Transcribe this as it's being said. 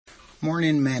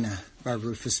Morning Manna by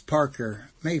Rufus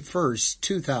Parker, May 1st,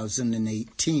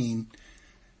 2018.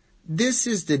 This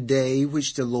is the day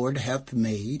which the Lord hath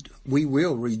made. We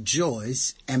will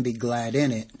rejoice and be glad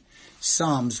in it.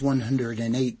 Psalms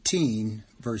 118,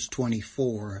 verse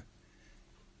 24.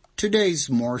 Today's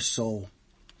morsel.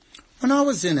 When I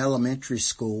was in elementary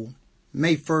school,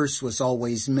 May 1st was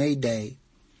always May Day.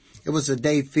 It was a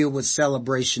day filled with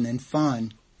celebration and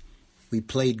fun. We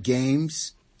played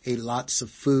games, ate lots of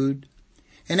food,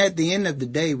 and at the end of the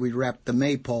day we wrapped the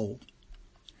maypole.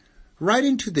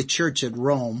 Writing to the church at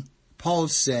Rome, Paul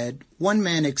said, "One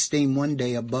man esteem one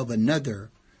day above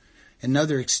another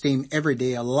esteem every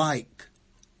day alike.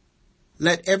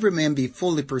 Let every man be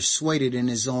fully persuaded in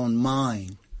his own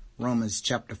mind." Romans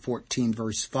chapter 14,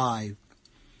 verse 5.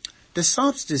 The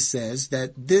psalmist says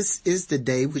that this is the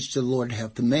day which the Lord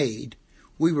hath made.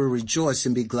 We will rejoice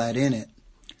and be glad in it.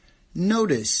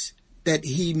 Notice that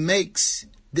he makes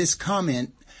this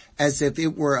comment as if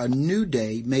it were a new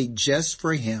day made just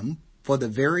for him, for the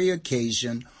very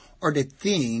occasion or the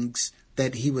things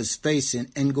that he was facing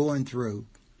and going through.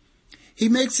 He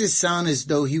makes it sound as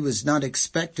though he was not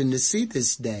expecting to see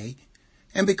this day,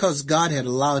 and because God had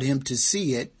allowed him to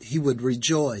see it, he would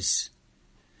rejoice.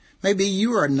 Maybe you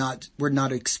were not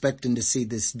expecting to see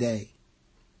this day.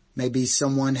 Maybe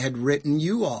someone had written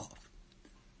you off,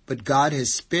 but God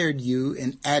has spared you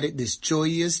and added this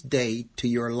joyous day to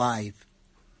your life.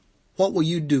 What will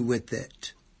you do with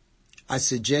it? I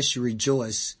suggest you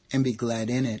rejoice and be glad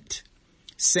in it.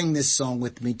 Sing this song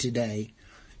with me today.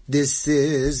 This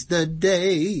is the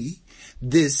day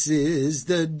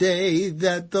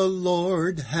that the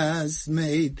Lord has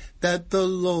made,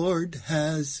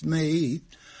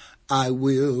 I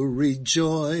will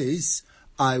rejoice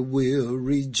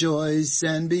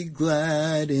and be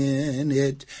glad in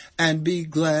it,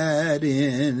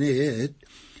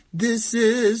 This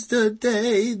is the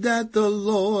day that the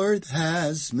Lord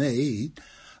has made.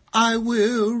 I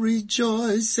will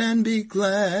rejoice and be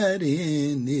glad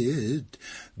in it.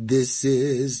 This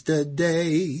is the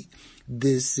day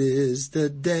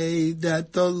that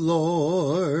the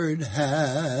Lord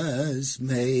has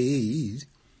made.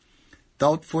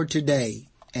 Thought for today,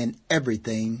 and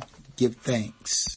everything give thanks.